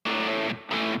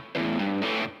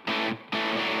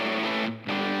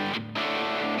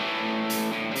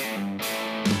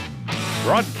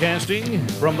Broadcasting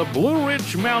from the Blue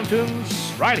Ridge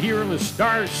Mountains, right here in the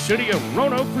Star City of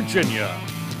Roanoke, Virginia.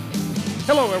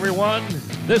 Hello, everyone.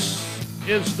 This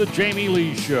is the Jamie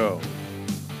Lee Show.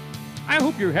 I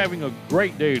hope you're having a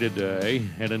great day today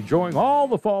and enjoying all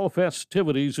the fall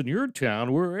festivities in your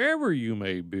town, wherever you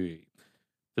may be.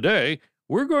 Today,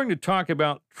 we're going to talk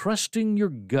about trusting your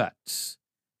guts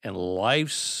and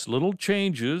life's little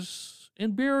changes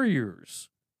and barriers.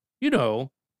 You know,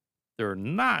 they're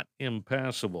not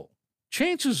impassable.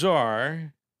 Chances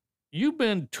are you've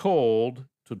been told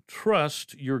to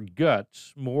trust your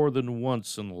guts more than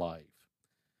once in life.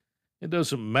 It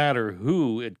doesn't matter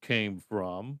who it came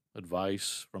from,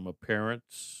 advice from a parent,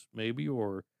 maybe,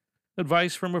 or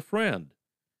advice from a friend.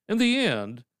 In the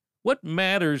end, what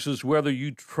matters is whether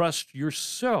you trust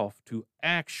yourself to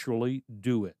actually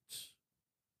do it.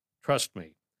 Trust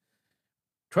me.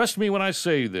 Trust me when I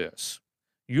say this.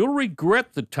 You'll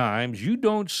regret the times you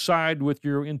don't side with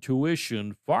your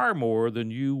intuition far more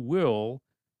than you will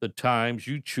the times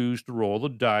you choose to roll the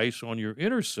dice on your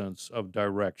inner sense of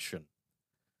direction.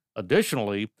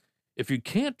 Additionally, if you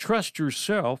can't trust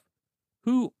yourself,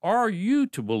 who are you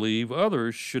to believe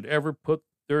others should ever put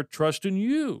their trust in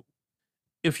you?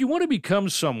 If you want to become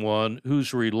someone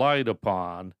who's relied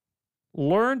upon,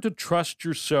 learn to trust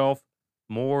yourself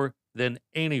more than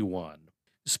anyone.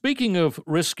 Speaking of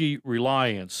risky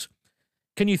reliance,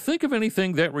 can you think of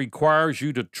anything that requires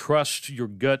you to trust your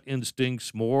gut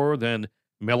instincts more than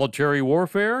military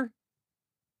warfare?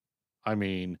 I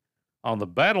mean, on the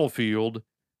battlefield,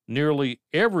 nearly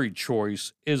every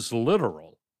choice is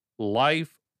literal,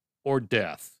 life or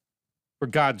death. For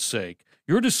God's sake,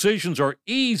 your decisions are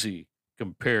easy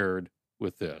compared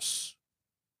with this.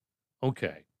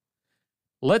 Okay,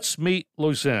 let's meet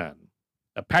Luzanne,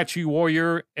 Apache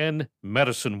warrior and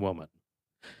medicine woman.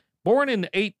 Born in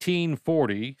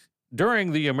 1840,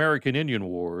 during the American Indian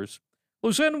Wars,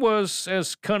 Luzanne was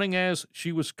as cunning as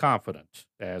she was confident,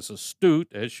 as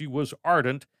astute as she was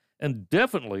ardent, and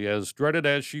definitely as dreaded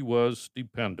as she was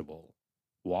dependable.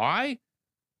 Why?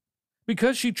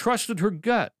 Because she trusted her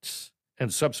guts,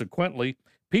 and subsequently,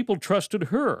 people trusted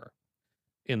her.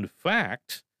 In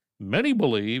fact, many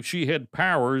believe she had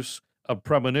powers of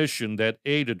premonition that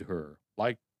aided her,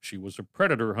 like she was a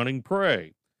predator hunting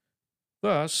prey.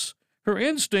 Thus, her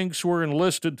instincts were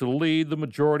enlisted to lead the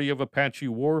majority of Apache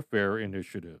warfare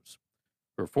initiatives.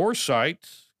 Her foresight,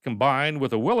 combined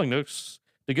with a willingness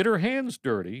to get her hands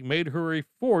dirty, made her a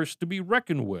force to be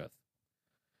reckoned with.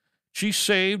 She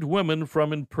saved women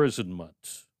from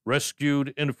imprisonment,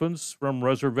 rescued infants from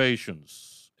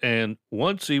reservations, and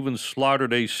once even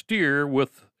slaughtered a steer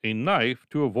with a knife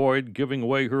to avoid giving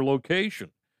away her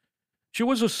location. She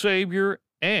was a savior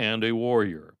and a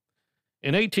warrior.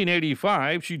 In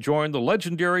 1885, she joined the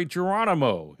legendary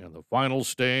Geronimo in the final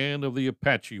stand of the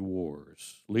Apache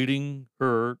Wars, leading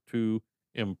her to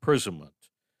imprisonment.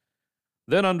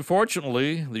 Then,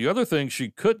 unfortunately, the other thing she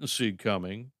couldn't see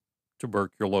coming,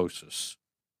 tuberculosis,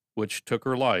 which took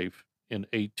her life in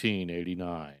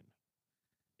 1889.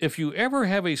 If you ever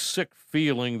have a sick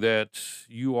feeling that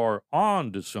you are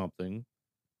on to something,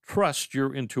 trust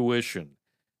your intuition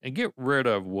and get rid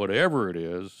of whatever it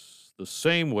is the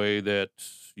same way that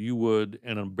you would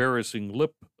an embarrassing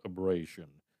lip abrasion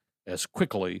as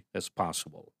quickly as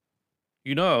possible.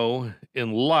 You know,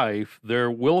 in life, there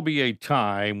will be a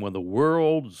time when the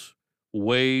world's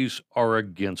ways are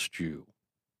against you.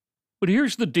 But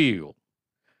here's the deal.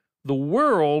 The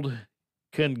world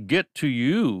can get to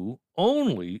you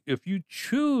only if you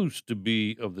choose to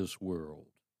be of this world.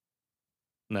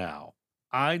 Now,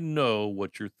 I know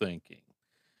what you're thinking.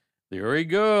 There he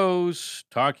goes,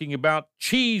 talking about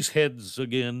cheeseheads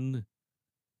again.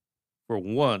 For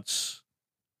once,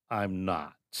 I'm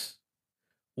not.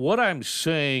 What I'm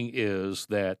saying is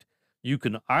that you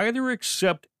can either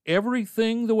accept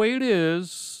everything the way it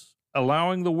is,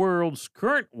 allowing the world's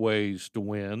current ways to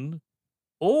win,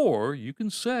 or you can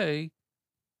say,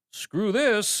 screw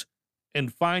this,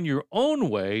 and find your own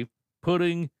way,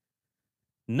 putting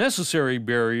necessary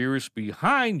barriers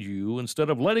behind you instead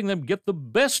of letting them get the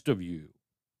best of you.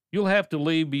 You'll have to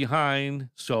leave behind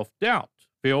self-doubt,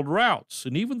 failed routes,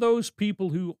 and even those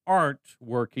people who aren't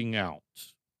working out.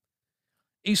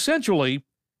 Essentially,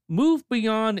 move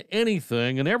beyond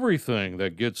anything and everything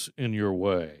that gets in your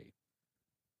way.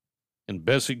 In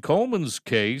Bessie Coleman's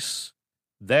case,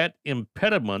 that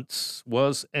impediment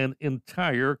was an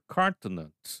entire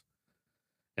continent.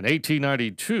 In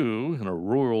 1892, in a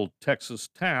rural Texas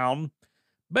town,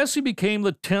 Bessie became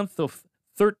the 10th of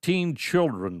 13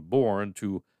 children born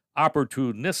to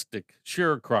opportunistic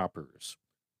sharecroppers.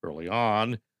 Early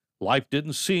on, life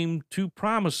didn't seem too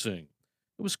promising.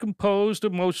 It was composed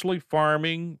of mostly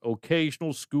farming,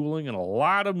 occasional schooling, and a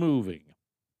lot of moving.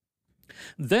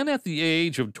 Then, at the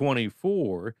age of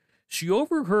 24, she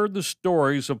overheard the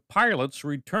stories of pilots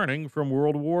returning from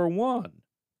World War I,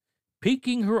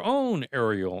 piquing her own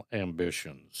aerial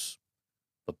ambitions.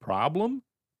 The problem?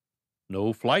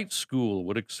 No flight school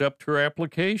would accept her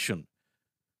application.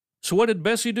 So, what did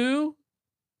Bessie do?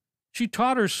 She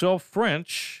taught herself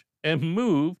French and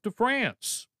moved to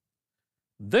France.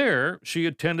 There, she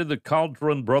attended the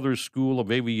Caldron Brothers School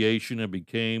of Aviation and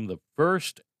became the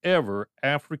first ever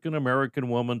African American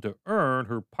woman to earn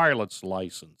her pilot's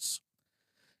license.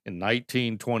 In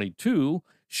 1922,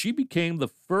 she became the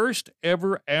first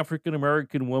ever African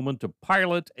American woman to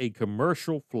pilot a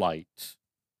commercial flight.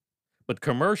 But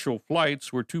commercial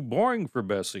flights were too boring for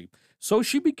Bessie, so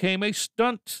she became a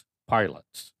stunt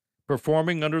pilot,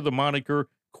 performing under the moniker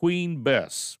Queen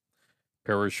Bess,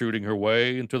 parachuting her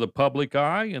way into the public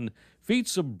eye in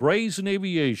feats of brazen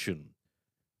aviation.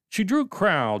 She drew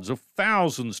crowds of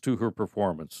thousands to her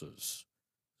performances.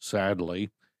 Sadly,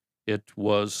 it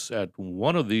was at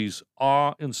one of these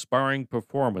awe-inspiring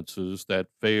performances that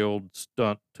failed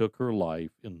stunt took her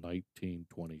life in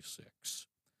 1926.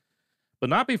 But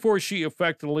not before she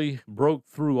effectively broke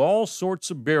through all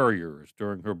sorts of barriers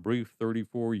during her brief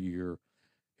 34-year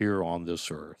here on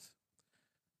this earth.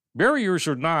 Barriers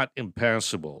are not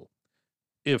impassable.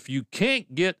 If you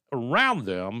can't get around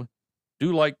them,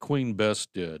 do like Queen Bess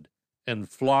did and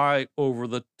fly over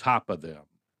the top of them.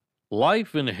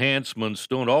 Life enhancements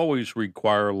don't always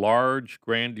require large,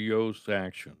 grandiose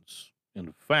actions.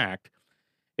 In fact,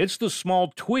 it's the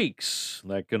small tweaks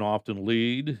that can often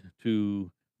lead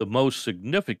to the most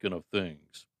significant of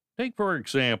things. Take, for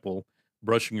example,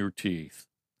 brushing your teeth.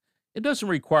 It doesn't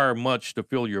require much to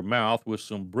fill your mouth with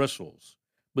some bristles,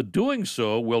 but doing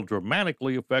so will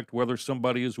dramatically affect whether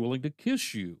somebody is willing to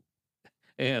kiss you.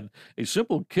 And a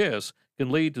simple kiss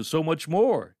can lead to so much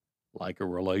more, like a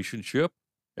relationship,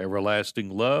 everlasting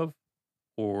love,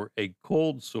 or a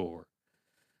cold sore.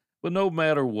 But no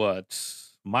matter what,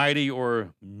 mighty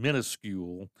or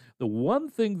minuscule, the one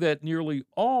thing that nearly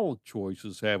all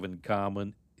choices have in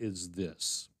common is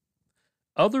this: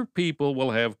 other people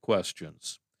will have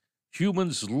questions.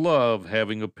 Humans love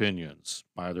having opinions,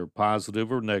 either positive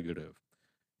or negative.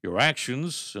 Your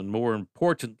actions, and more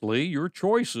importantly, your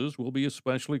choices, will be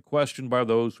especially questioned by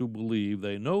those who believe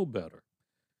they know better.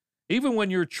 Even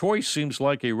when your choice seems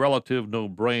like a relative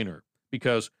no-brainer,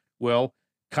 because, well,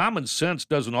 common sense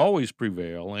doesn't always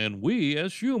prevail, and we,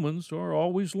 as humans, are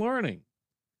always learning.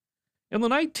 In the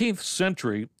 19th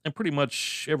century, and pretty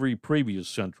much every previous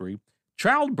century,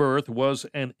 childbirth was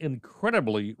an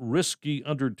incredibly risky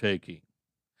undertaking.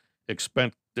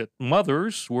 Expectant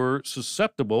mothers were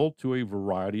susceptible to a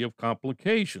variety of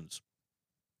complications,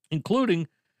 including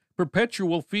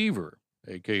perpetual fever,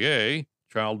 aka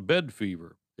childbed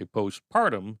fever, a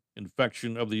postpartum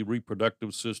infection of the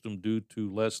reproductive system due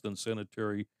to less than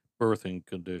sanitary birthing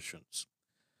conditions.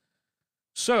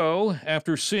 So,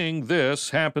 after seeing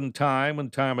this happen time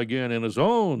and time again in his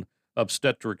own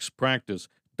obstetrics practice,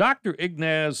 Dr.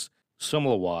 Ignaz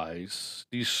Semmelweis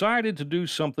decided to do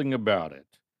something about it.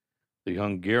 The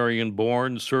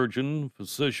Hungarian-born surgeon,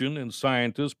 physician, and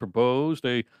scientist proposed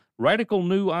a radical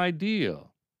new idea.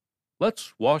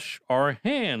 Let's wash our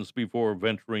hands before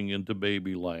venturing into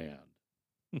babyland.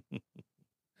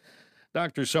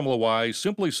 Dr. Semmelweis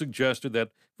simply suggested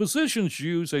that physicians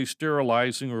use a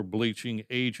sterilizing or bleaching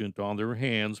agent on their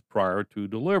hands prior to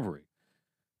delivery.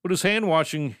 But his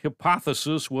hand-washing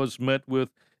hypothesis was met with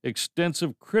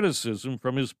extensive criticism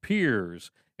from his peers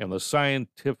and the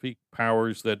scientific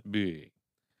powers that be.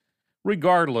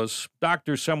 Regardless,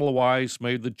 Dr. Semmelweis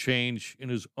made the change in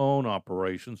his own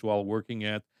operations while working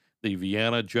at the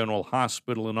Vienna General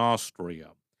Hospital in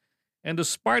Austria. And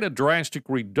despite a drastic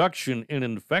reduction in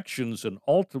infections and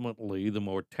ultimately the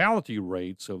mortality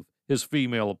rates of his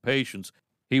female patients,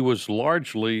 he was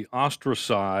largely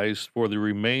ostracized for the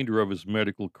remainder of his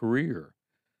medical career.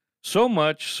 So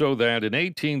much so that in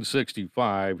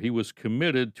 1865 he was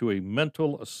committed to a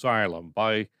mental asylum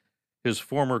by his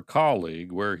former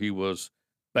colleague, where he was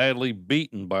badly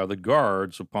beaten by the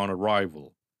guards upon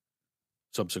arrival.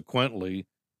 Subsequently,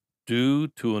 due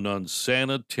to an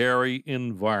unsanitary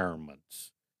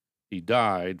environment, he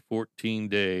died 14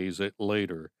 days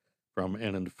later from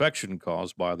an infection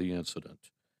caused by the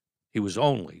incident. He was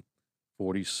only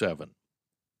 47.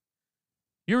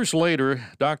 Years later,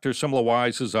 Dr.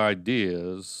 Semmelweis's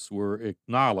ideas were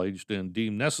acknowledged and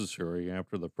deemed necessary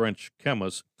after the French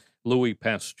chemist Louis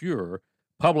Pasteur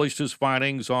published his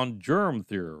findings on germ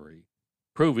theory,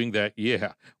 proving that,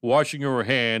 washing your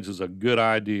hands is a good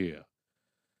idea.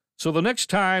 So the next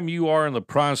time you are in the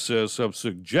process of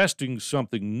suggesting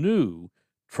something new,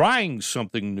 trying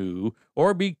something new,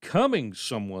 or becoming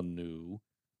someone new,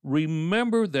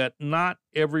 remember that not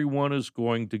everyone is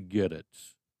going to get it,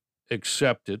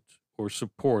 accept it, or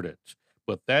support it.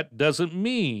 But that doesn't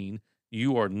mean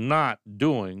you are not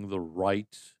doing the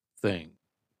right thing.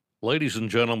 Ladies and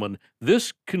gentlemen,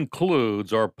 this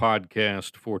concludes our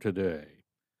podcast for today.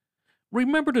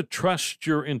 Remember to trust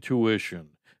your intuition,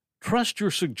 trust your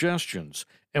suggestions,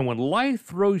 and when life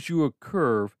throws you a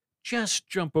curve, just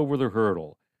jump over the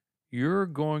hurdle. You're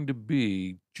going to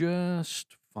be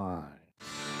just fine.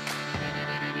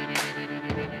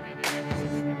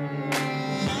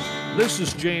 This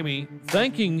is Jamie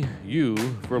thanking you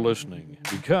for listening,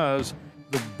 because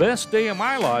the best day of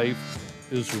my life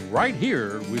is right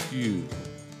here with you.